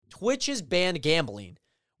Twitch has banned gambling,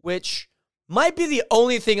 which might be the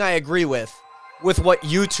only thing I agree with what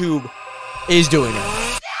YouTube is doing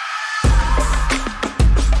now.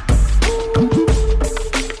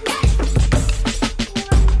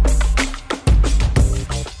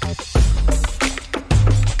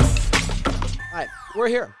 All right, we're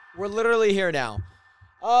here. We're literally here now.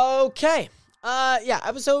 Okay. Yeah,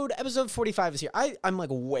 episode 45 is here. I'm like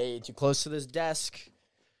way too close to this desk.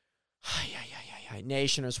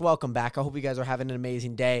 Nationers, welcome back. I hope you guys are having an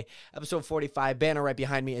amazing day. Episode 45, banner right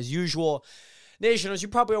behind me as usual. Nationers, you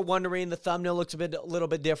probably are wondering, the thumbnail looks a little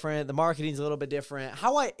bit different. The marketing's a little bit different.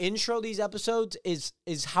 How I intro these episodes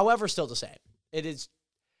is however still the same.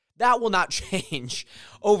 That will not change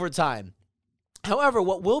over time. However,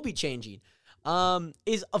 what will be changing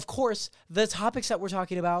is, of course, the topics that we're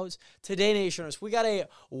talking about today, Nationers. We got a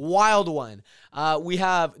wild one. We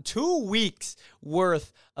have 2 weeks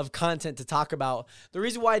worth of content to talk about. The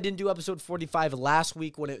reason why I didn't do episode 45 last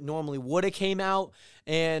week when it normally would have came out,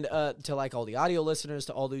 and to like all the audio listeners,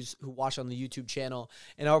 to all those who watch on the YouTube channel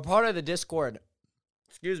and are part of the Discord,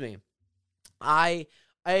 I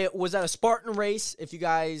was at a Spartan race, if you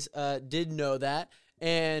guys did know that,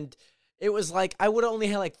 and it was like, I would have only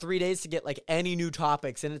had like 3 days to get like any new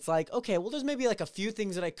topics. And it's like, okay, well, there's maybe like a few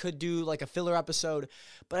things that I could do, like a filler episode.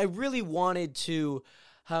 But I really wanted to,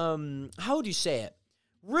 how would you say it?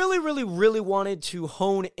 Really wanted to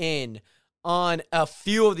hone in on a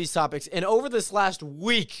few of these topics. And over this last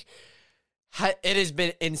week, it has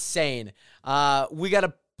been insane. We got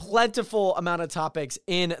a plentiful amount of topics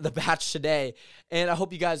in the batch today, and I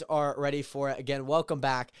hope you guys are ready for it. Again, welcome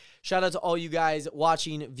back. Shout out to all you guys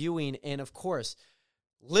watching, viewing, and of course,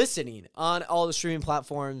 listening on all the streaming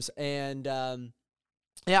platforms. And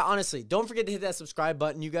yeah, honestly, don't forget to hit that subscribe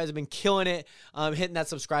button. You guys have been killing it hitting that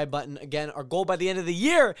subscribe button. Again, our goal by the end of the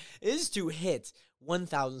year is to hit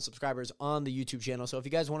 1,000 subscribers on the YouTube channel. So if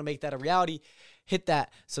you guys want to make that a reality, hit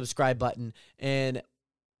that subscribe button. And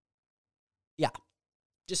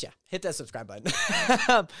hit that subscribe button.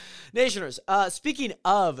 Nationers, speaking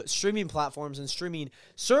of streaming platforms and streaming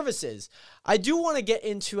services, I do want to get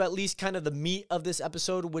into at least kind of the meat of this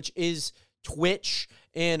episode, which is Twitch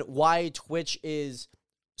and why Twitch is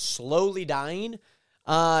slowly dying.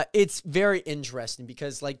 It's very interesting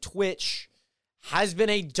because like Twitch has been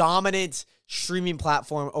a dominant streaming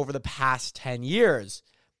platform over the past 10 years.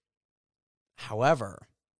 However,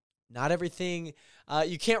 not everything,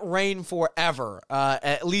 you can't reign forever.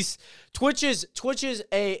 At least Twitch is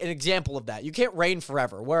an example of that. You can't reign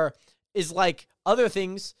forever, where is like other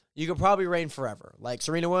things, you could probably reign forever. Like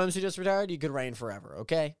Serena Williams, who just retired, you could reign forever,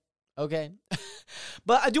 okay?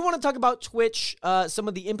 But I do want to talk about Twitch, some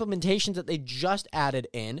of the implementations that they just added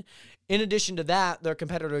in. In addition to that, their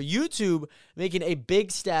competitor YouTube making a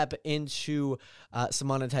big step into some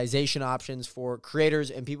monetization options for creators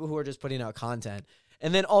and people who are just putting out content.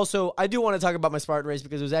 And then also, I do want to talk about my Spartan race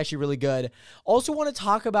because it was actually really good. Also want to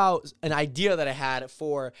talk about an idea that I had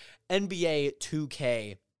for NBA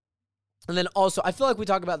 2K. And then also, I feel like we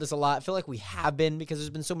talk about this a lot. I feel like we have been because there's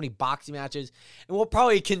been so many boxing matches. And we'll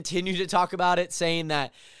probably continue to talk about it, saying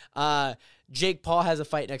that Jake Paul has a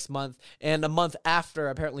fight next month. And a month after,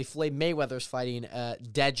 apparently, Floyd Mayweather's fighting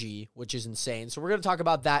Deji, which is insane. So we're going to talk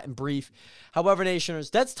about that in brief. However,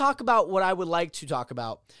 Nationers, let's talk about what I would like to talk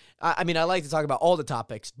about. I mean, I like to talk about all the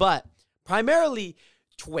topics, but primarily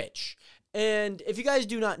Twitch. And if you guys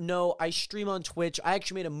do not know, I stream on Twitch. I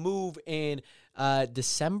actually made a move in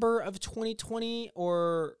December of 2020,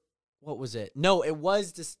 or what was it? No, it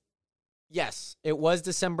was this. Yes, it was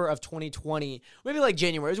December of 2020, maybe like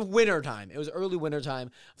January. It was winter time. It was early winter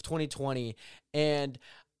time of 2020, and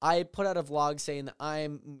I put out a vlog saying that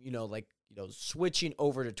I'm, switching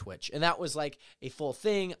over to Twitch, and that was like a full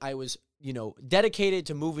thing. I was, dedicated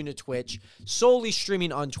to moving to Twitch, solely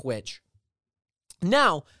streaming on Twitch.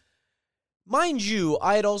 Now, mind you,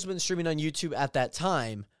 I had also been streaming on YouTube at that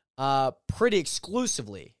time, pretty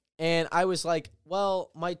exclusively. And I was like,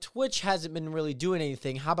 well, my Twitch hasn't been really doing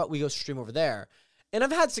anything. How about we go stream over there? And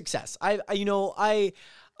I've had success. I've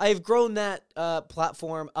grown that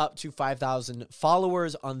platform up to 5,000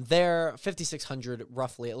 followers on there, 5,600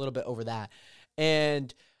 roughly, a little bit over that.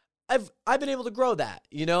 And I've been able to grow that,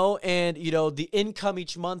 and, the income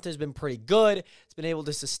each month has been pretty good. It's been able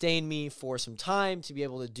to sustain me for some time to be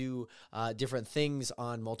able to do different things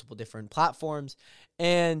on multiple different platforms.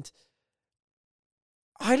 And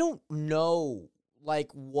I don't know,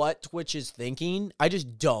 what Twitch is thinking. I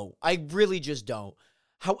just don't. I really just don't.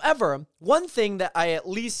 However, one thing that I at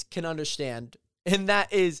least can understand, and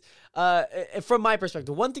that is, from my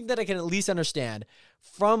perspective, one thing that I can at least understand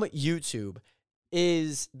from YouTube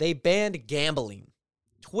is they banned gambling.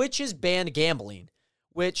 Twitch has banned gambling,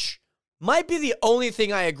 which might be the only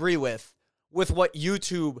thing I agree with what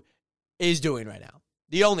YouTube is doing right now.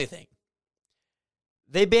 The only thing.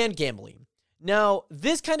 They banned gambling. Now,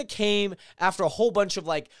 this kind of came after a whole bunch of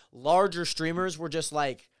like larger streamers were just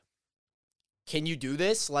like, can you do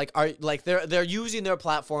this? They're using their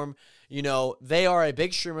platform. You know, they are a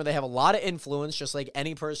big streamer. They have a lot of influence, just like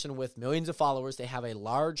any person with millions of followers. They have a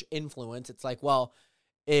large influence. It's like, well,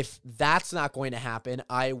 if that's not going to happen,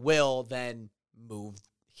 I will then move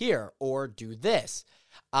here or do this.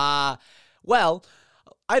 Well,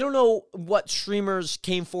 I don't know what streamers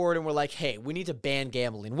came forward and were like, hey, we need to ban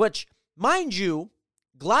gambling, which, mind you,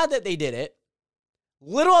 glad that they did it.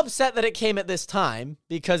 Little upset that it came at this time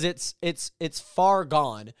because it's far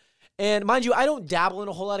gone. And mind you, I don't dabble in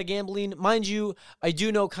a whole lot of gambling. Mind you, I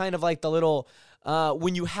do know kind of like the little,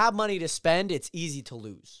 when you have money to spend, it's easy to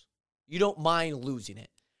lose. You don't mind losing it.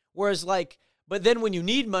 Whereas like, but then when you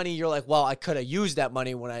need money, you're like, well, I could have used that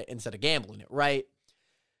money instead of gambling it, right?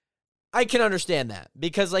 I can understand that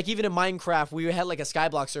because like even in Minecraft, we had like a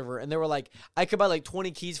Skyblock server and they were like, I could buy like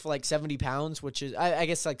 20 keys for like 70 pounds, which is, I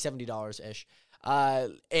guess like $70-ish.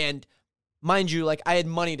 And mind you, like I had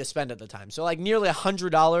money to spend at the time. So like nearly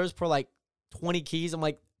 $100 per like 20 keys. I'm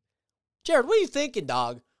like, Jared, what are you thinking,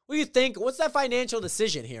 dog? What do you think? What's that financial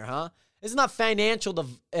decision here, huh? It's not financial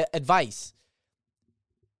advice.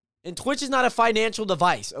 And Twitch is not a financial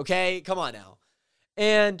device, okay? Come on now.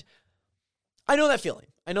 And I know that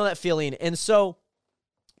feeling. And so,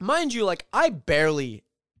 mind you, like I barely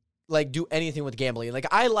like do anything with gambling. Like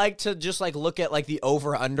I like to just like look at like the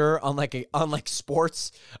over under on like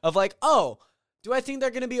sports of like, oh, do I think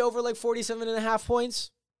they're going to be over like 47.5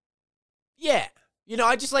 points? Yeah. You know,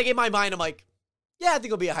 I just like in my mind, I'm like, yeah, I think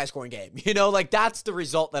it'll be a high scoring game. You know, like that's the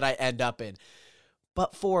result that I end up in.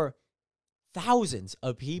 But for thousands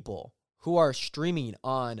of people who are streaming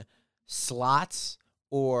on slots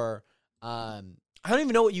or, I don't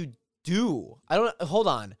even know what you do. Hold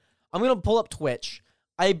on. I'm going to pull up Twitch.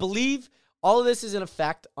 I believe all of this is in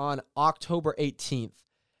effect on October 18th.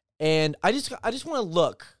 And I just want to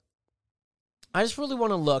look. I just really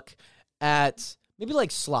want to look at maybe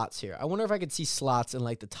like slots here. I wonder if I could see slots in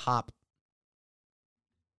like the top.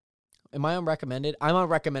 Am I on recommended? I'm on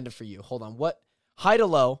recommended for you. Hold on. What? High to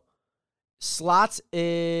low. Slots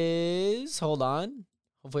is, hold on.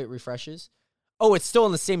 Hopefully it refreshes. Oh, it's still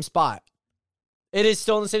in the same spot. It is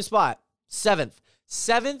still in the same spot. Seventh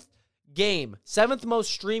game. Seventh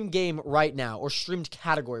most streamed game right now, or streamed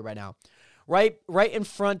category right now. Right in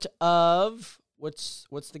front of, what's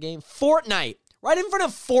the game? Fortnite. Right in front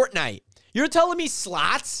of Fortnite. You're telling me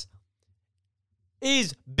slots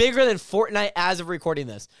is bigger than Fortnite as of recording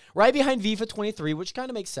this. Right behind FIFA 23, which kind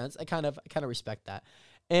of makes sense. I kind of respect that.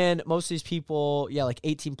 And most of these people, yeah, like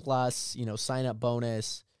 18 plus, you know, sign up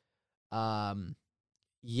bonus.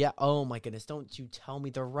 Yeah, oh my goodness, don't you tell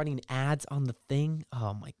me they're running ads on the thing?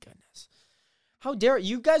 Oh my goodness. How dare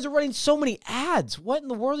you guys are running so many ads. What in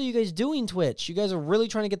the world are you guys doing, Twitch? You guys are really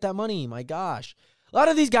trying to get that money. My gosh. A lot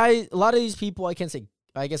of these people, I guess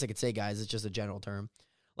I could say guys, it's just a general term.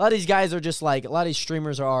 A lot of these guys are just like, a lot of these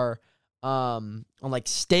streamers are on like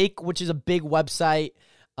Stake, which is a big website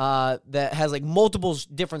that has like multiple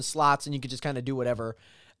different slots and you could just kind of do whatever.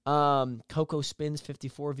 Coco Spins,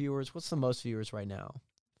 54 viewers. What's the most viewers right now?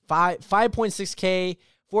 5.6K,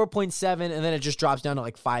 4.7, and then it just drops down to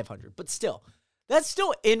like 500. But still, that's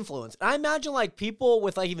still influence. And I imagine like people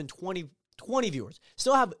with like even 20 viewers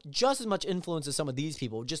still have just as much influence as some of these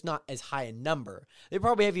people, just not as high a number. They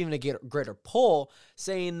probably have even a greater pull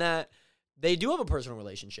saying that they do have a personal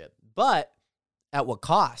relationship. But at what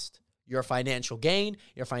cost? Your financial gain,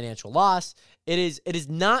 your financial loss. It is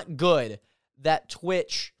not good that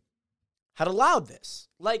Twitch had allowed this.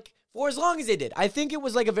 Like, for as long as they did. I think it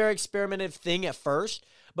was like a very experimentative thing at first,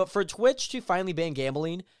 but for Twitch to finally ban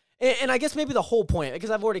gambling, and I guess maybe the whole point, because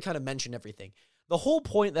I've already kind of mentioned everything, the whole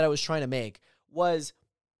point that I was trying to make was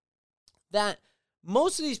that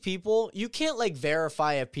most of these people, you can't like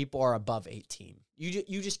verify if people are above 18.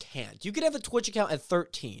 You just can't. You could have a Twitch account at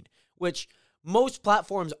 13, which most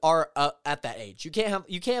platforms are at that age. You can't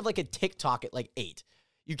have like a TikTok at like 8.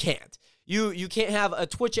 You can't. You can't have a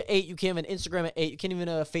Twitch at 8. You can't have an Instagram at 8. You can't even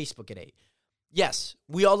have a Facebook at 8. Yes,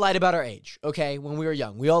 we all lied about our age, okay? When we were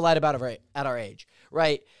young. We all lied about our age,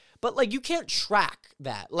 right? But, like, you can't track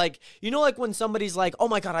that. Like, you know, like, when somebody's like, oh,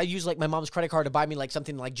 my God, I use, like, my mom's credit card to buy me, like,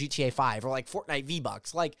 something like GTA 5 or, like, Fortnite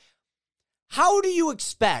V-Bucks. Like, how do you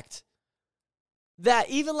expect that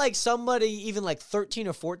even, like, somebody, even, like, 13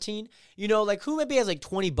 or 14, you know, like, who maybe has, like,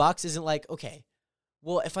 20 bucks isn't like, okay,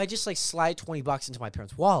 well, if I just, like, slide 20 bucks into my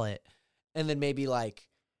parents' wallet and then maybe, like,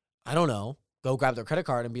 I don't know, go grab their credit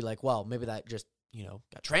card and be like, well, maybe that just,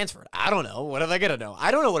 got transferred. I don't know. What are they going to know?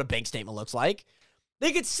 I don't know what a bank statement looks like.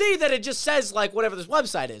 They could see that it just says like whatever this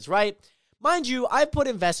website is, right? Mind you, I've put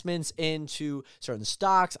investments into certain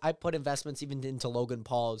stocks. I put investments even into Logan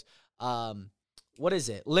Paul's,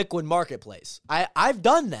 Liquid Marketplace. I've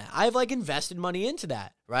done that. I've like invested money into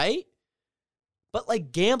that, right? But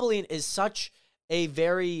like gambling is such a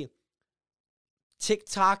very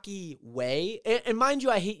TikTok-y way. And mind you,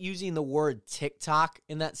 I hate using the word TikTok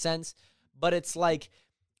in that sense, but it's like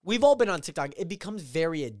we've all been on TikTok. It becomes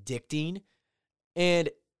very addicting. And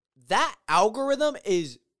that algorithm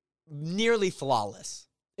is nearly flawless.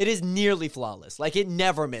 It is nearly flawless. Like it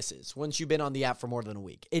never misses once you've been on the app for more than a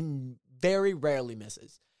week. It very rarely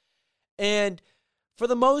misses. And for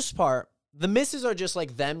the most part, the misses are just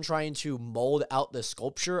like them trying to mold out the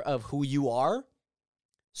sculpture of who you are.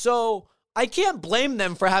 So I can't blame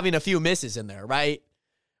them for having a few misses in there, right?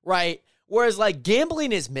 Right. Whereas like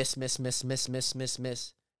gambling is miss,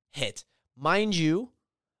 hit. Mind you,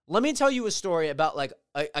 let me tell you a story about like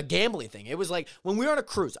a gambling thing. It was like when we were on a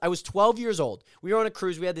cruise. I was 12 years old. We were on a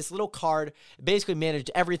cruise. We had this little card. It basically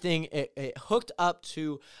managed everything. It hooked up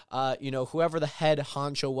to, whoever the head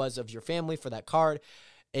honcho was of your family for that card,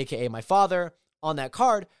 aka my father. On that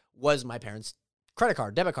card was my parents' credit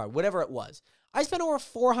card, debit card, whatever it was. I spent over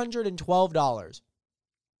 $412.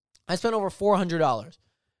 I spent over $400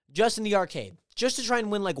 just in the arcade, just to try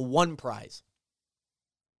and win like one prize.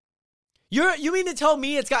 You mean to tell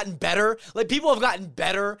me it's gotten better? Like people have gotten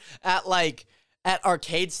better at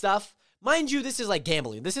arcade stuff? Mind you, this is like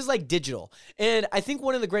gambling. This is like digital. And I think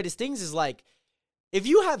one of the greatest things is like, if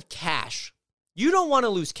you have cash, you don't want to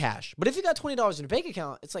lose cash. But if you got $20 in a bank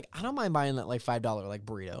account, it's like, I don't mind buying that like $5 like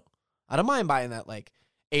burrito. I don't mind buying that like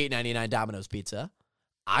 $8.99 Domino's pizza.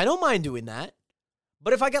 I don't mind doing that.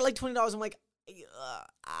 But if I got like $20, I'm like,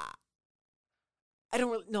 I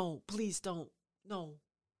don't really, no, please don't, no.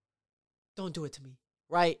 Don't do it to me,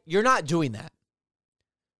 right? You're not doing that.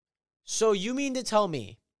 So you mean to tell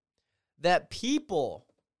me that people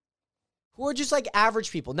who are just like average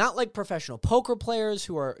people, not like professional poker players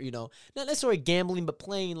who are, not necessarily gambling, but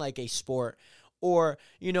playing like a sport or,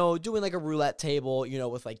 doing like a roulette table,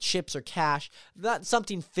 with like chips or cash, not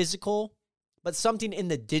something physical, but something in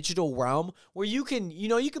the digital realm where you can,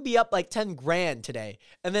 you could be up like 10 grand today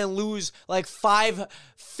and then lose like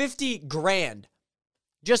 50 grand.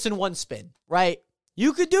 Just in one spin, right?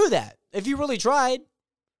 You could do that if you really tried,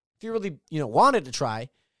 if you really, wanted to try.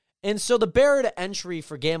 And so the barrier to entry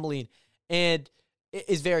for gambling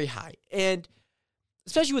is very high. And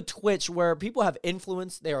especially with Twitch, where people have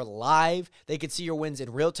influence, they are live, they can see your wins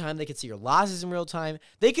in real time, they can see your losses in real time.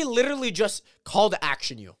 They can literally just call to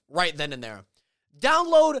action you right then and there.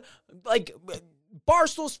 Download like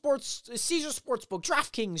Barstool Sports, Caesar Sportsbook,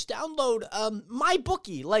 DraftKings, download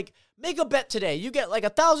MyBookie, like make a bet today. You get like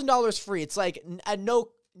 $1,000 free. It's like at no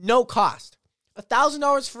cost.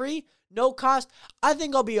 $1,000 free, no cost. I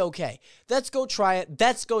think I'll be okay. Let's go try it.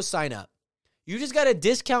 Let's go sign up. You just got a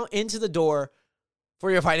discount into the door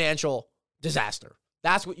for your financial disaster.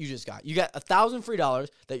 That's what you just got. You got $1,000 free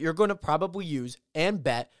that you're going to probably use and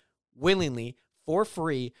bet willingly for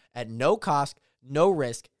free at no cost, no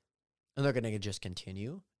risk. And they're going to just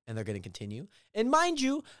continue, and they're going to continue. And mind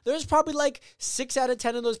you, there's probably like 6 out of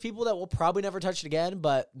 10 of those people that will probably never touch it again,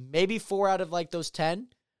 but maybe 4 out of like those 10,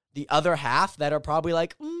 the other half that are probably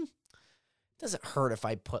like, doesn't hurt if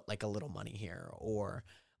I put like a little money here, or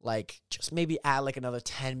like just maybe add like another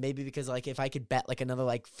 10, maybe because like if I could bet like another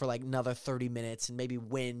like for like another 30 minutes and maybe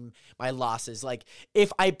win my losses. Like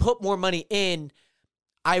if I put more money in,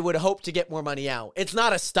 I would hope to get more money out. It's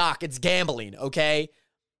not a stock, it's gambling, okay?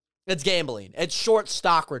 It's gambling. It's short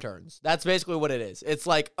stock returns. That's basically what it is. It's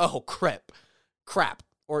like, oh, crap,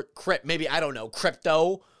 or crap, maybe, I don't know,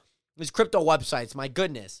 crypto. These crypto websites, my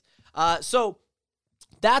goodness. So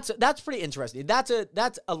that's pretty interesting. That's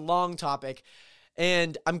a long topic,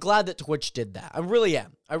 and I'm glad that Twitch did that. I really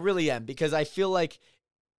am, because I feel like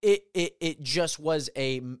it just was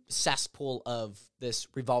a cesspool of this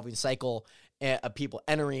revolving cycle of people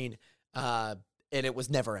entering, and it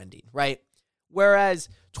was never ending, right? Whereas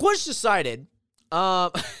Twitch decided,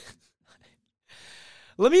 let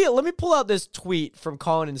me pull out this tweet from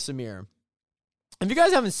Colin and Samir. If you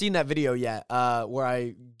guys haven't seen that video yet, where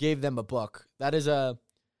I gave them a book, that is a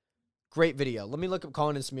great video. Let me look up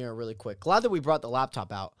Colin and Samir really quick. Glad that we brought the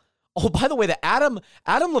laptop out. Oh, by the way, the Adam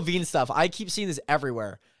Levine stuff, I keep seeing this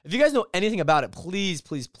everywhere. If you guys know anything about it, please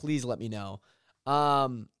let me know.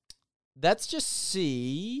 Let's just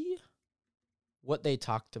see what they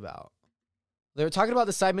talked about. They were talking about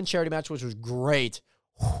the Sidemen charity match, which was great.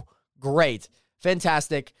 Great.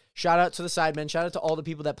 Fantastic. Shout out to the Sidemen. Shout out to all the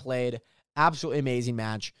people that played. Absolutely amazing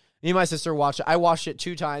match. Me and my sister watched it. I watched it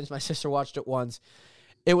 2 times. My sister watched it once.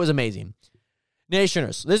 It was amazing.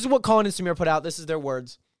 Nationers, this is what Colin and Samir put out. This is their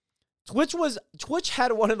words. Twitch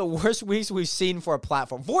had one of the worst weeks we've seen for a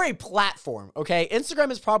platform. For a platform, okay? Instagram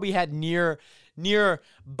has probably had near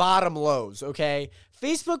bottom lows, okay?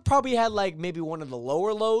 Facebook probably had like maybe one of the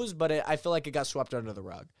lower lows, but I feel like it got swept under the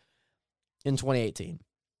rug in 2018.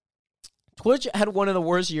 Twitch had one of the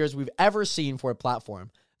worst years we've ever seen for a platform.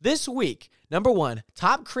 This week, number 1,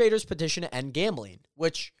 top creators petition to end gambling,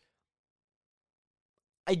 which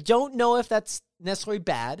I don't know if that's necessarily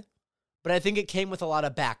bad, but I think it came with a lot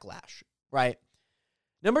of backlash, right?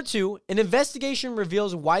 Number 2, an investigation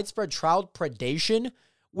reveals widespread child predation,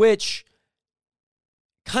 which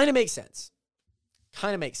kind of makes sense.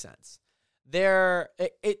 Kind of makes sense.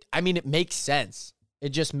 It makes sense. It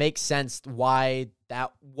just makes sense why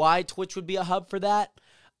Twitch would be a hub for that.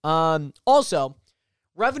 Also,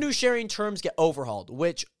 revenue sharing terms get overhauled,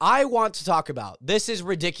 which I want to talk about. This is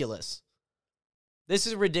ridiculous. This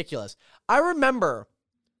is ridiculous. I remember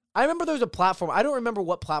there was a platform. I don't remember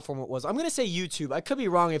what platform it was. I'm going to say YouTube. I could be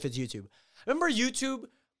wrong if it's YouTube. I remember YouTube,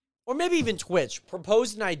 or maybe even Twitch,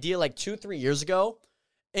 proposed an idea like 2-3 years ago.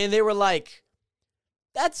 And they were like,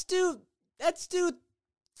 let's do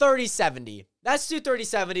 30-70. Let's do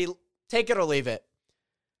 30-70. Take it or leave it.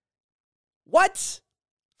 What?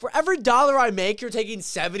 For every dollar I make, you're taking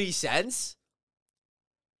 70 cents?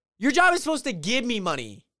 Your job is supposed to give me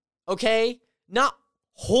money, okay? Not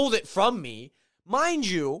hold it from me. Mind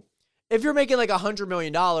you, if you're making like $100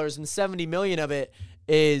 million and 70 million of it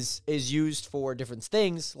is used for different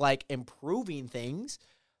things, like improving things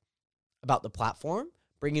about the platform,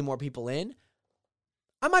 bringing more people in,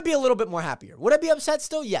 I might be a little bit more happier. Would I be upset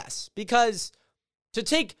still? Yes. Because to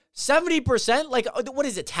take 70%, like, what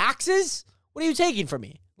is it, taxes? What are you taking from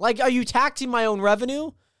me? Like, are you taxing my own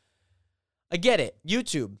revenue? I get it.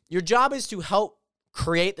 YouTube, your job is to help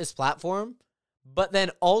create this platform, but then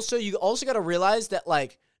also, you also got to realize that,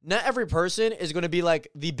 like, not every person is going to be, like,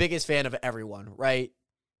 the biggest fan of everyone, right?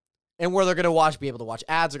 And where they're going to be able to watch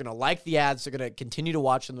ads, they're going to like the ads, they're going to continue to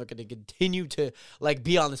watch them, they're going to continue to, like,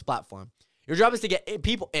 be on this platform. Your job is to get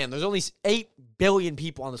people in. There's only 8 billion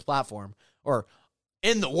people on this platform, or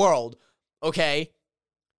in the world, okay?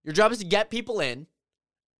 Your job is to get people in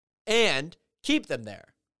and keep them there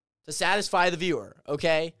to satisfy the viewer,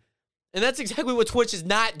 okay? And that's exactly what Twitch is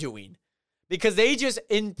not doing, because they just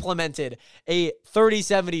implemented a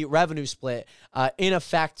 30-70 revenue split in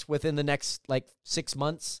effect within the next, like, 6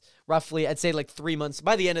 months, roughly. I'd say, like, 3 months,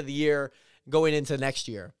 by the end of the year, going into next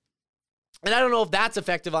year. And I don't know if that's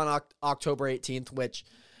effective on October 18th, which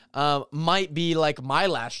might be, like, my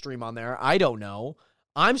last stream on there. I don't know.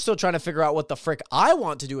 I'm still trying to figure out what the frick I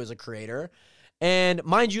want to do as a creator. And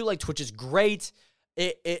mind you, like, Twitch is great.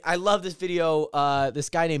 I love this video. This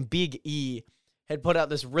guy named Big E had put out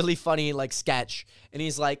this really funny, like, sketch. And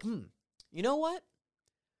he's like, you know what?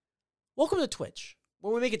 Welcome to Twitch,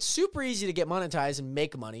 where we make it super easy to get monetized and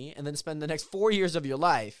make money, and then spend the next 4 years of your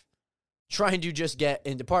life trying to just get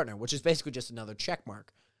into partner, which is basically just another check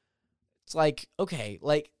mark. It's like, okay,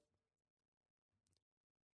 like,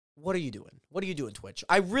 what are you doing? What are you doing, Twitch?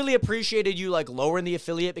 I really appreciated you, like, lowering the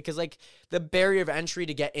affiliate, because, like, the barrier of entry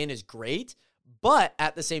to get in is great. But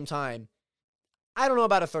at the same time, I don't know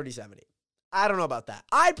about a 30-70. I don't know about that.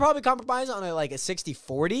 I'd probably compromise on a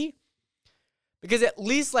 60-40, because at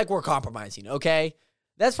least, like, we're compromising, okay?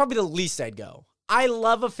 That's probably the least I'd go. I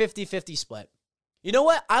love a 50-50 split. You know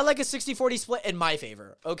what? I like a 60-40 split in my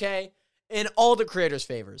favor, okay? In all the creators'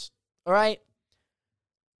 favors, all right?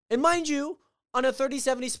 And mind you, on a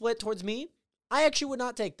 30-70 split towards me, I actually would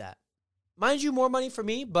not take that. Mind you, more money for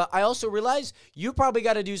me, but I also realize you probably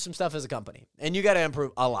got to do some stuff as a company, and you got to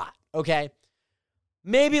improve a lot, okay?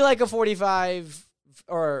 Maybe like a 45,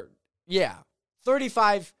 or, yeah,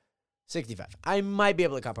 35, 65. I might be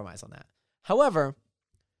able to compromise on that. However,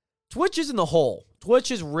 Twitch is in the hole.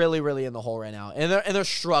 Twitch is really, really in the hole right now, and they're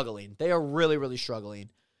struggling. They are really, really struggling.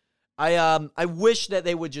 I wish that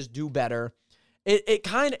they would just do better. It's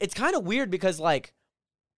kind of weird, because, like,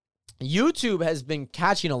 YouTube has been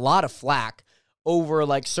catching a lot of flack over,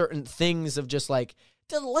 like, certain things of just, like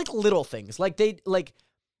little things. Like, they, like,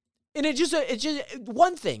 and it's just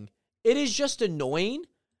one thing. It is just annoying,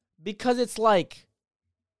 because it's like,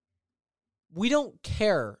 we don't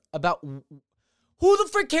care about, who the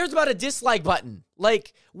frick cares about a dislike button?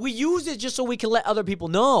 Like, we use it just so we can let other people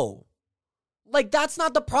know. Like, that's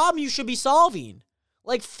not the problem you should be solving.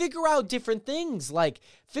 Like, figure out different things. Like,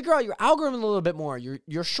 figure out your algorithm a little bit more.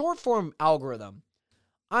 Your short form algorithm.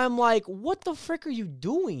 I'm like, what the frick are you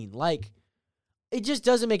doing? Like, It just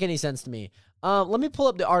doesn't make any sense to me. Let me pull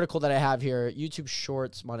up the article that I have here. YouTube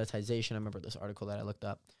Shorts monetization. I remember this article that I looked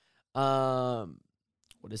up.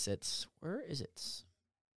 What is it? Where is it?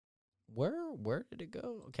 Where did it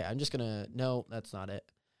go? Okay, I'm just gonna. No, that's not it.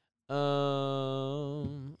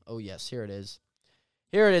 Oh yes, here it is.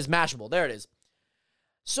 Here it is. Mashable. There it is.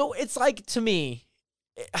 So it's like, to me,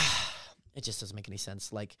 it just doesn't make any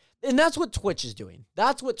sense. Like, and that's what Twitch is doing.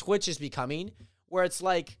 That's what Twitch is becoming, where it's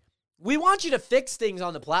like, we want you to fix things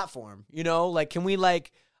on the platform. You know, like, can we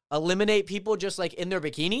like eliminate people just like in their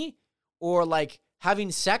bikini or like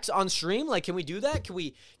having sex on stream? Like, can we do that? Can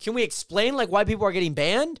we explain like why people are getting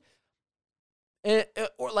banned?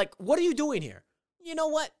 Or like, what are you doing here? You know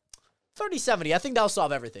what? 3070, I think that'll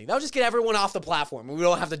solve everything. That'll just get everyone off the platform and we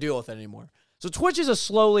don't have to deal with it anymore. So Twitch is a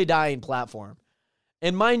slowly dying platform.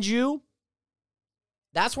 And mind you,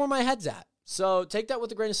 that's where my head's at. So take that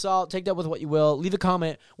with a grain of salt. Take that with what you will. Leave a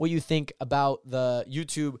comment what you think about the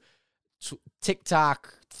YouTube,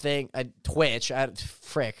 TikTok thing, Twitch.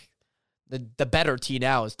 Frick. The better T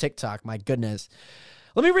now is TikTok. My goodness.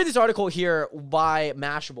 Let me read this article here by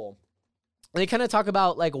Mashable. They kind of talk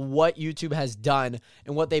about like what YouTube has done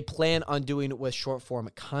and what they plan on doing with short form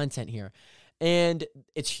content here. And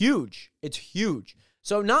it's huge. It's huge.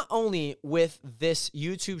 So not only with this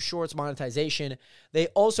YouTube Shorts monetization, they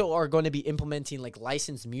also are going to be implementing like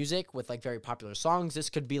licensed music with like very popular songs. This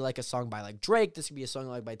could be like a song by like Drake. This could be a song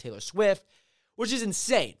like by Taylor Swift, which is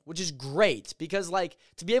insane, which is great because like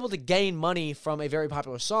to be able to gain money from a very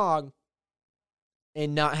popular song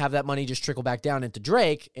and not have that money just trickle back down into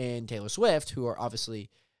Drake and Taylor Swift, who are obviously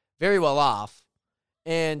very well off,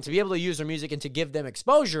 and to be able to use their music and to give them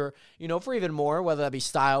exposure, you know, for even more, whether that be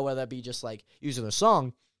style, whether that be just like using their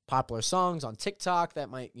song, popular songs on TikTok that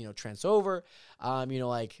might, you know, trans over, you know,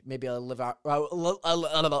 like maybe an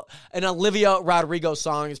Olivia Rodrigo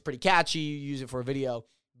song is pretty catchy. You use it for a video,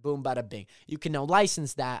 boom, bada bing. You can now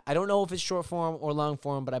license that. I don't know if it's short form or long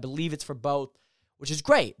form, but I believe it's for both, which is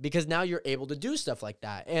great because now you're able to do stuff like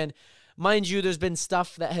that. And mind you, there's been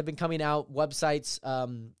stuff that have been coming out, websites,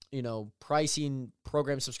 you know, pricing,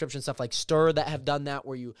 program subscription stuff like Stir that have done that,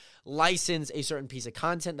 where you license a certain piece of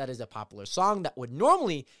content that is a popular song that would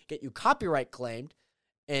normally get you copyright claimed,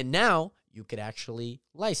 and now you could actually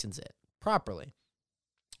license it properly,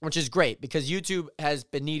 which is great because YouTube has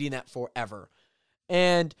been needing that forever.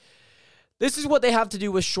 And this is what they have to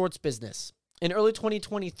do with Shorts business. In early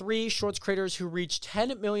 2023, Shorts creators who reach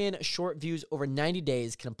 10 million short views over 90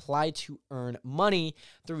 days can apply to earn money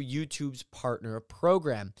through YouTube's partner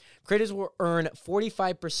program. Creators will earn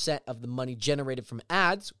 45% of the money generated from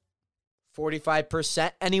ads.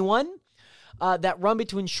 45%, anyone? That run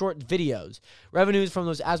between short videos. Revenues from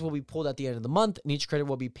those ads will be pulled at the end of the month, and each creator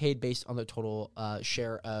will be paid based on their total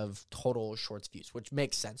share of total Shorts views, which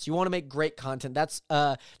makes sense. You want to make great content. That's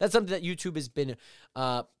something that YouTube has been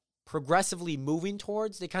progressively moving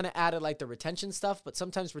towards. They kind of added like the retention stuff, but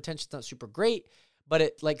sometimes retention's not super great, but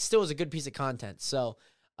it like still is a good piece of content. So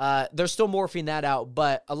they're still morphing that out,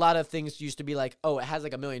 but a lot of things used to be like, oh, it has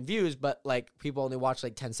like 1 million views, but like people only watch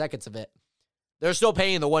like 10 seconds of it. They're still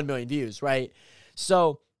paying the 1 million views, right?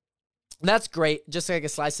 So that's great, just like a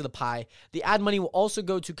slice of the pie. The ad money will also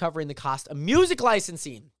go to covering the cost of music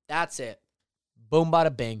licensing. That's it. Boom,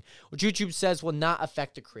 bada bing, which YouTube says will not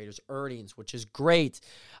affect the creator's earnings, which is great.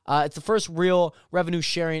 It's the first real revenue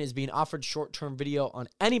sharing is being offered short-term video on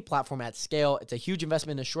any platform at scale. It's a huge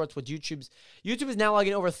investment in Shorts with YouTube is now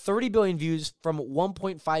logging over 30 billion views from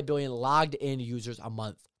 1.5 billion logged in users a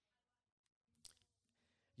month.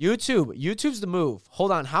 YouTube's the move.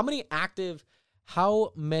 Hold on. How many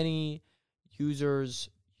users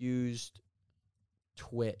used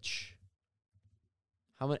Twitch?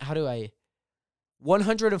 How do I...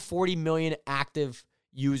 140 million active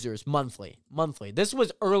users monthly. This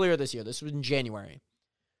was earlier this year. This was in January.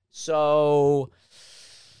 So,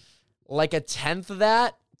 like a tenth of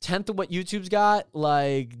what YouTube's got.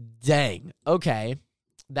 Like, dang. Okay.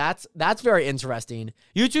 That's very interesting.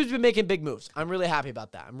 YouTube's been making big moves. I'm really happy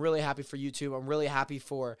about that. I'm really happy for YouTube. I'm really happy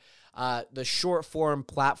for the short form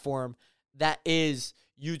platform that is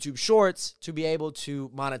YouTube Shorts to be able to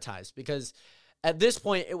monetize. Because at this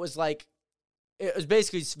point, it was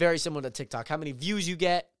basically very similar to TikTok. How many views you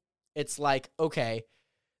get, it's like, okay,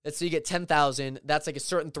 let's say you get 10,000. That's like a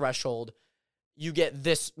certain threshold. You get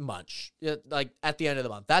this much, like at the end of the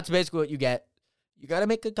month. That's basically what you get. You got to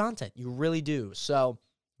make good content. You really do. So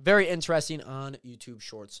very interesting on YouTube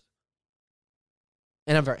Shorts.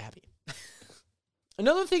 And I'm very happy.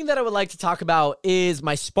 Another thing that I would like to talk about is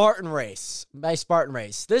my Spartan race.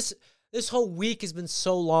 This This whole week has been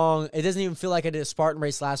so long. It doesn't even feel like I did a Spartan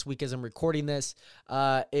race last week as I'm recording this.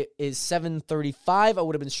 It is 7:35. I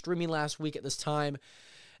would have been streaming last week at this time.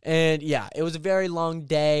 And yeah, it was a very long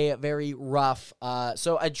day, very rough.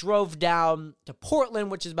 So I drove down to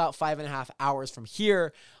Portland, which is about 5.5 hours from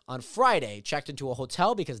here on Friday. Checked into a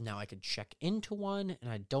hotel because now I could check into one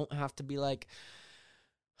and I don't have to be like,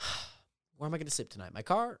 where am I going to sleep tonight? My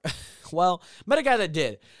car? Well, met a guy that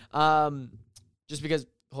did. Just because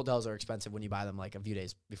hotels are expensive when you buy them like a few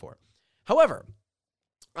days before. However,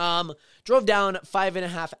 drove down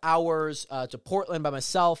 5.5 hours to Portland by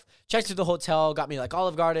myself, checked into the hotel, got me like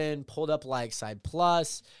Olive Garden, pulled up like Side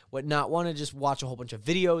Plus, whatnot, wanted to just watch a whole bunch of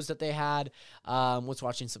videos that they had, was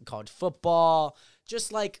watching some college football,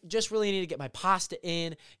 just really need to get my pasta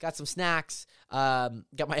in, got some snacks,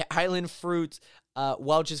 got my Island Fruit,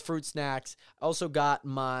 Welch's Fruit Snacks, also got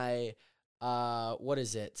my,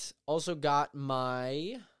 also got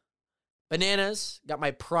my bananas, got my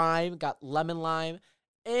Prime, got lemon lime,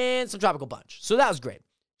 and some tropical punch. So that was great.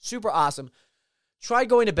 Super awesome. Tried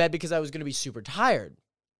going to bed because I was going to be super tired.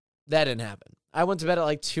 That didn't happen. I went to bed at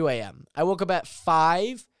like 2 a.m. I woke up at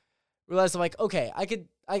 5, realized I'm like, okay, I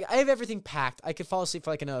have everything packed. I could fall asleep for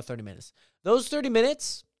like another 30 minutes. Those 30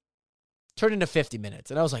 minutes turned into 50 minutes.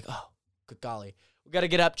 And I was like, oh, good golly. We got to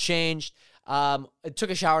get up, changed. I took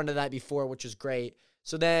a shower the night before, which was great.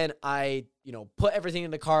 So then I, put everything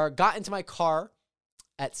in the car, got into my car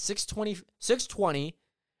at 6:20,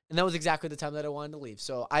 and that was exactly the time that I wanted to leave.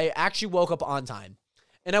 So I actually woke up on time,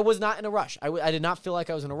 and I was not in a rush. I did not feel like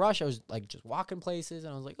I was in a rush. I was like just walking places,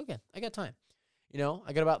 and I was like, okay, I got time. I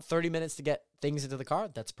got about 30 minutes to get things into the car.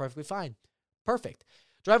 That's perfectly fine. Perfect.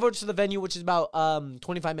 Drive over to the venue, which is about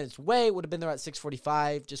 25 minutes away. Would have been there at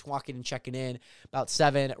 6:45, just walking and checking in. About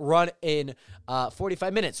 7. Run in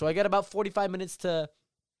 45 minutes. So I got about 45 minutes to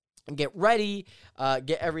get ready,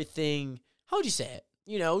 get everything, how would you say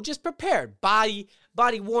it? Just prepared. Body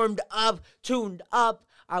warmed up, tuned up.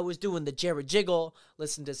 I was doing the Jared Jiggle,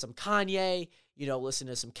 listening to some Kanye,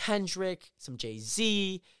 listening to some Kendrick, some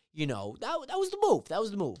Jay-Z. That was the move. That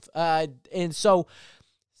was the move. And so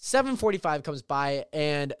 7:45 comes by,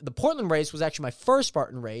 and the Portland race was actually my first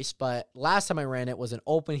Spartan race, but last time I ran it was an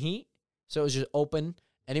open heat, so it was just open.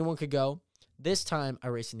 Anyone could go. This time I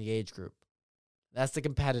raced in the age group. That's the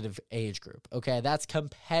competitive age group, okay? That's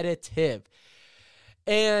competitive.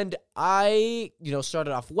 And I,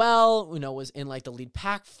 started off well, was in like the lead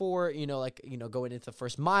pack for, going into the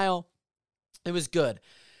first mile. It was good.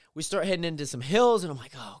 We start heading into some hills, and I'm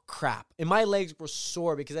like, oh, crap. And my legs were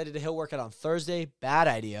sore because I did a hill workout on Thursday. Bad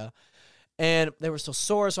idea. And they were still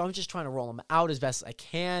sore, so I'm just trying to roll them out as best as I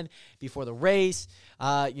can before the race.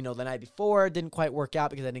 The night before, didn't quite work out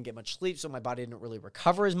because I didn't get much sleep, so my body didn't really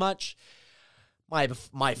recover as much.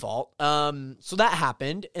 My fault. So that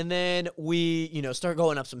happened. And then we, start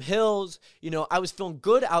going up some hills. I was feeling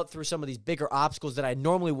good out through some of these bigger obstacles that I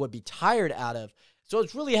normally would be tired out of. So I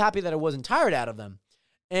was really happy that I wasn't tired out of them.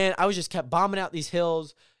 And I was just kept bombing out these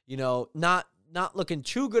hills, not looking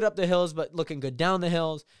too good up the hills, but looking good down the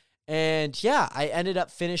hills. And yeah, I ended up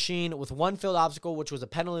finishing with one field obstacle, which was a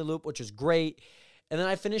penalty loop, which was great. And then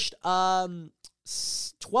I finished 12th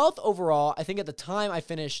overall. I think at the time I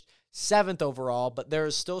finished 7th overall, but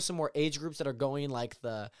there's still some more age groups that are going, like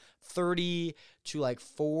the 30 to like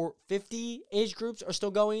 50 age groups are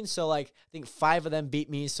still going. So like I think 5 of them beat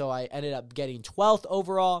me, so I ended up getting 12th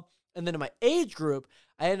overall. And then in my age group,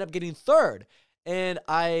 I ended up getting 3rd, and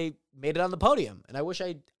I made it on the podium. And I wish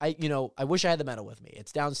I wish I had the medal with me.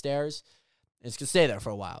 It's downstairs, and it's gonna stay there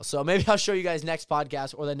for a while. So maybe I'll show you guys next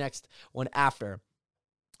podcast or the next one after.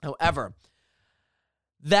 However,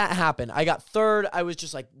 that happened. I got 3rd. I was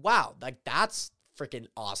just like, wow, like that's freaking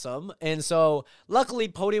awesome. And so luckily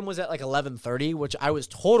podium was at like 11:30, which I was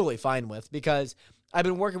totally fine with because I've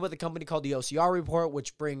been working with a company called the OCR Report,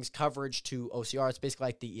 which brings coverage to OCR. It's basically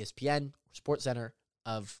like the ESPN, Sports Center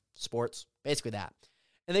of sports, basically that.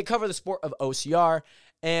 And they cover the sport of OCR.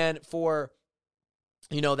 And for,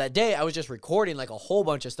 that day, I was just recording like a whole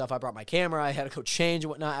bunch of stuff. I brought my camera. I had to go change and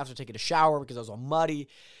whatnot after taking a shower because I was all muddy.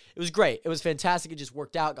 It was great. It was fantastic. It just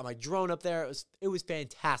worked out. Got my drone up there. It was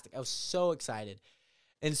fantastic. I was so excited.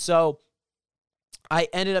 And so I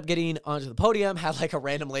ended up getting onto the podium, had like a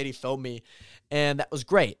random lady film me, and that was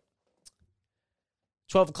great.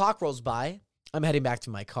 12 o'clock rolls by. I'm heading back to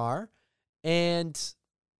my car, and,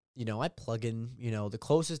 I plug in, the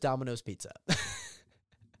closest Domino's pizza.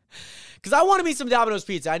 Because I wanted me some Domino's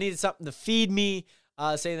pizza. I needed something to feed me,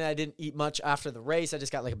 saying that I didn't eat much after the race. I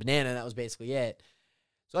just got like a banana, and that was basically it.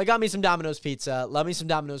 So I got me some Domino's pizza. Love me some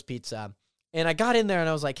Domino's pizza. And I got in there, and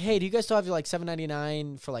I was like, hey, do you guys still have your like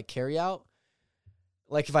 $7.99 for like carry out?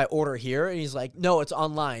 like if I order here? And he's like, no, it's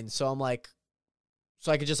online. So I'm like,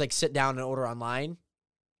 so I could just like sit down and order online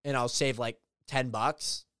and I'll save like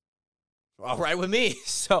 $10. All right with me.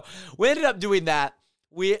 So we ended up doing that.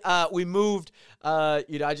 We moved,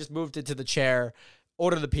 I just moved into the chair,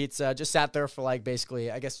 ordered the pizza, just sat there for like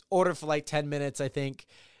basically, I guess, ordered for like 10 minutes, I think,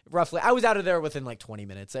 roughly. I was out of there within like 20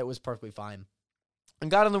 minutes. It was perfectly fine. And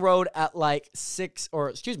got on the road at like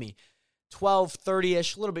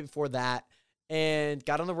 12:30-ish, a little bit before that, and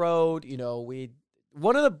got on the road.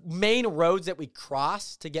 One of the main roads that we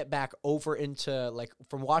crossed to get back over into like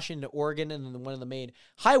from Washington to Oregon, and then one of the main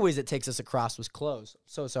highways that takes us across was closed.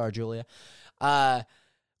 So sorry, Julia.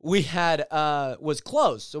 Was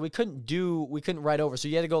closed, so we couldn't ride over. So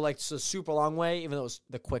you had to go like a super long way, even though it was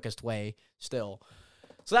the quickest way still.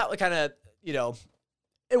 So that would kind of,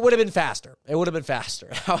 it would have been faster.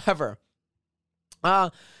 However,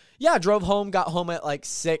 drove home, got home at like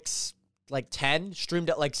 10, streamed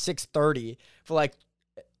at like 6:30 for like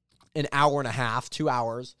an hour and a half, 2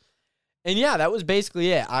 hours. And yeah, that was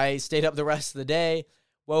basically it. I stayed up the rest of the day,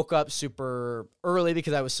 woke up super early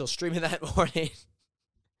because I was still streaming that morning.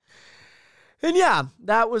 And yeah,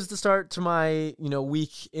 that was the start to my,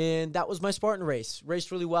 week. And that was my Spartan race.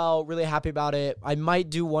 Raced really well, really happy about it. I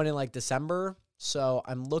might do one in like December. So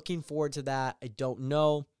I'm looking forward to that. I don't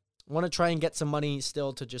know. I want to try and get some money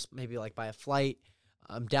still to just maybe like buy a flight.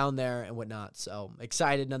 I'm down there and whatnot. So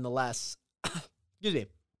excited nonetheless. Excuse me.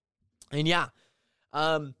 And yeah,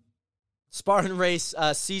 Spartan race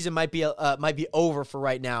season might be over for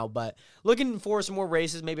right now, but looking for some more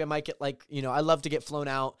races. Maybe I might get I love to get flown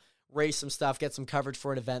out, race some stuff, get some coverage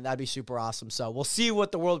for an event. That'd be super awesome. So we'll see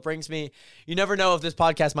what the world brings me. You never know if this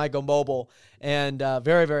podcast might go mobile, and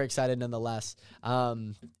very, very excited nonetheless.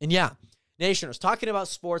 And yeah, Nationers, talking about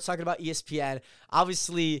sports, talking about ESPN.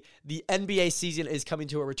 Obviously, the NBA season is coming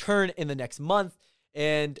to a return in the next month,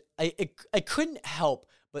 and I couldn't help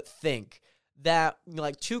but think that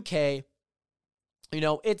like 2K,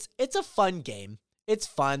 it's a fun game. It's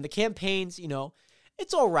fun. The campaigns,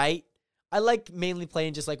 it's all right. I like mainly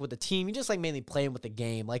playing just like with the team. You just like mainly playing with the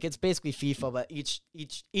game. Like it's basically FIFA, but each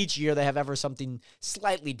year they have ever something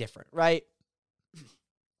slightly different, right?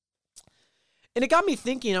 And it got me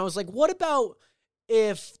thinking. I was like, what about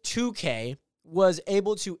if 2K was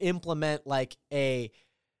able to implement like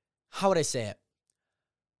how would I say it?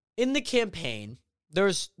 In the campaign,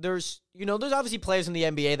 there's obviously players in the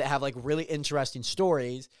NBA that have like really interesting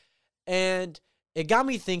stories, and it got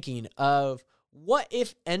me thinking of what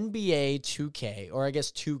if NBA 2K, or I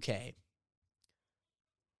guess 2K,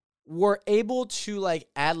 were able to like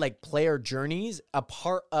add like player journeys a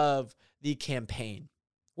part of the campaign.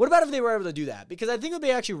 What about if they were able to do that? Because I think it would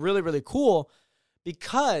be actually really, really cool,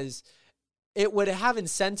 because it would have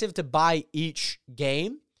incentive to buy each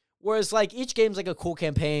game. Whereas like each game's like a cool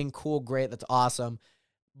campaign, cool, great, that's awesome.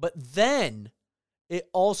 But then it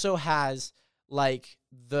also has like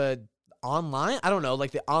the online, I don't know,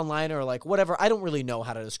 like the online or like whatever. I don't really know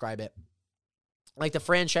how to describe it. Like the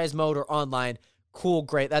franchise mode or online, cool,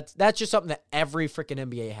 great. That's just something that every freaking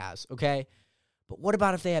NBA has, okay? But what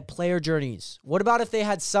about if they had player journeys? What about if they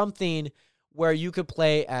had something where you could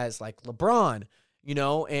play as like LeBron,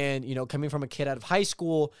 and, coming from a kid out of high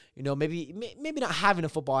school, maybe not having a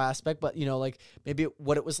football aspect, but, like maybe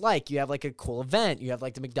what it was like. You have like a cool event. You have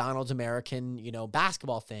like the McDonald's American,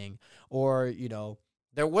 basketball thing, or,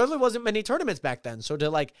 there really wasn't many tournaments back then. So to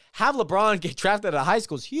like have LeBron get drafted out of high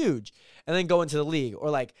school is huge, and then go into the league. Or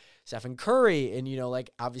like Stephen Curry, and, like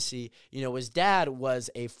obviously, his dad was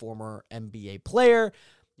a former NBA player,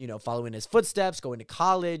 following his footsteps, going to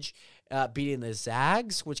college, beating the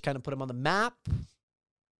Zags, which kind of put him on the map.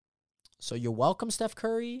 So you're welcome, Steph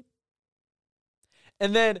Curry.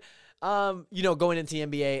 And then, going into the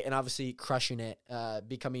NBA and obviously crushing it,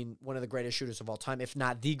 becoming one of the greatest shooters of all time, if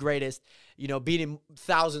not the greatest, beating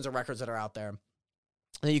thousands of records that are out there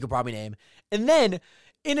that you could probably name. And then,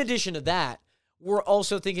 in addition to that, we're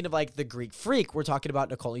also thinking of like the Greek Freak. We're talking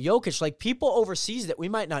about Nikola Jokic, like people overseas that we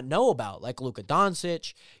might not know about, like Luka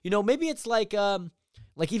Doncic. Maybe it's like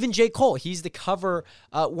even J. Cole. He's the cover,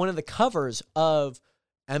 one of the covers of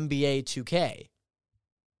NBA 2K.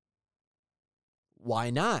 Why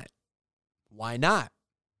not? Why not?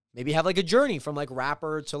 Maybe have like a journey from like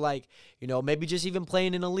rapper to like, maybe just even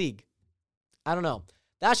playing in a league. I don't know.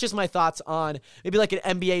 That's just my thoughts on maybe like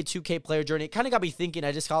an NBA 2K player journey. It kind of got me thinking.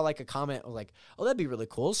 I just saw like a comment. I was like, oh, that'd be really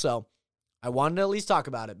cool. So I wanted to at least talk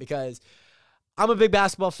about it because I'm a big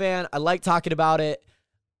basketball fan. I like talking about it.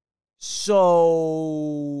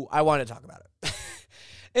 So I wanted to talk about it.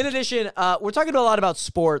 In addition, we're talking a lot about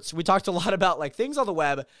sports. We talked a lot about like things on the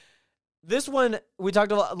web. this one, we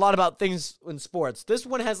talked a lot about things in sports. This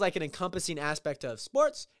one has like an encompassing aspect of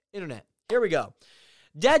sports, internet. Here we go.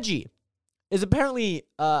 Deji is apparently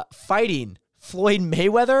fighting Floyd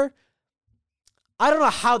Mayweather. I don't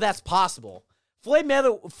know how that's possible. Floyd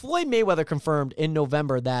Mayweather confirmed in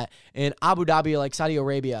November that in Abu Dhabi, like Saudi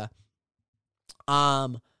Arabia,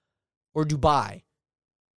 or Dubai,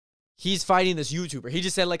 he's fighting this YouTuber. He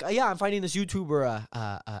just said like, oh, yeah, I'm fighting this YouTuber,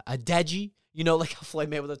 a Deji. You know, like how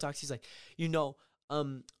Floyd Mayweather talks. He's like,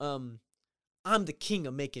 I'm the king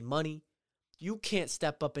of making money. You can't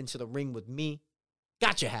step up into the ring with me.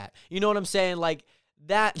 Gotcha hat. You know what I'm saying? Like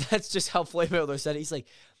that's just how Floyd Mayweather said it. He's like,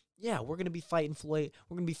 yeah, we're gonna be fighting Floyd.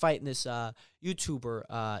 We're gonna be fighting this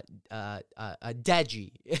YouTuber,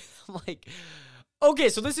 Deji. I'm like, okay,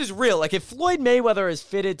 so this is real. Like if Floyd Mayweather is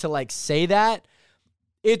fitted to like say that,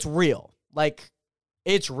 it's real. Like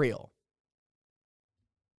it's real.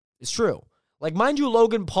 It's true. Like, mind you,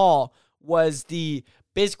 Logan Paul was the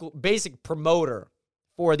basic promoter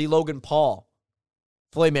for the Logan Paul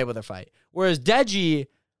Floyd Mayweather fight. Whereas Deji,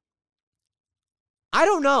 I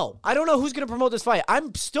don't know. I don't know who's going to promote this fight.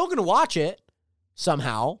 I'm still going to watch it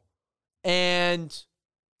somehow. And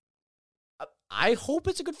I hope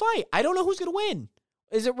it's a good fight. I don't know who's going to win.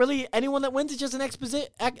 Is it really anyone that wins? It's just an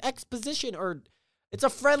exposition, or it's a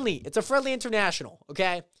friendly. It's a friendly international,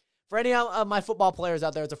 okay? For any of my football players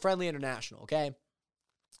out there, it's a friendly international, okay?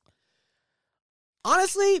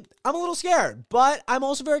 Honestly, I'm a little scared, but I'm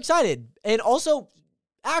also very excited. And also,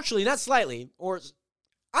 actually, not slightly, or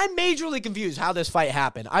I'm majorly confused how this fight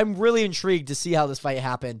happened. I'm really intrigued to see how this fight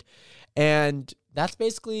happened. And that's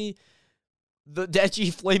basically the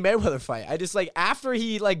Deji Floyd Mayweather fight. I just, like, after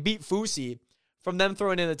he, like, beat Fusi, from them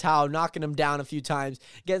throwing in the towel, knocking him down a few times,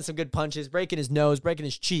 getting some good punches, breaking his nose, breaking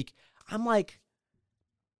his cheek, I'm like,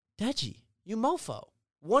 Deji, you mofo.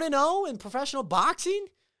 1-0 in professional boxing?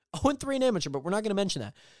 0-3 in amateur, but we're not going to mention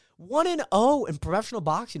that. 1-0 in professional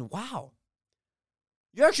boxing? Wow.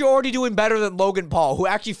 You're actually already doing better than Logan Paul, who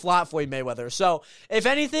actually fought Floyd Mayweather. So, if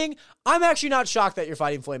anything, I'm actually not shocked that you're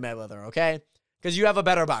fighting Floyd Mayweather, okay? Because you have a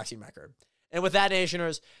better boxing record. And with that,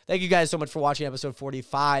 Nationers, thank you guys so much for watching episode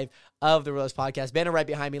 45 of the Realist Podcast. Banner right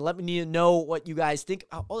behind me. Let me know what you guys think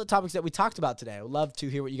about all the topics that we talked about today. I would love to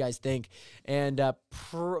hear what you guys think. And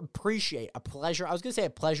appreciate, a pleasure. I was going to say a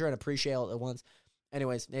pleasure and appreciate all at once.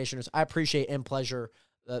 Anyways, Nationers, I appreciate and pleasure.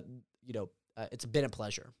 It's been a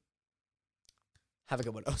pleasure. Have a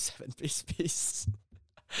good one. 07. Peace.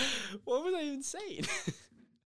 What was I even saying?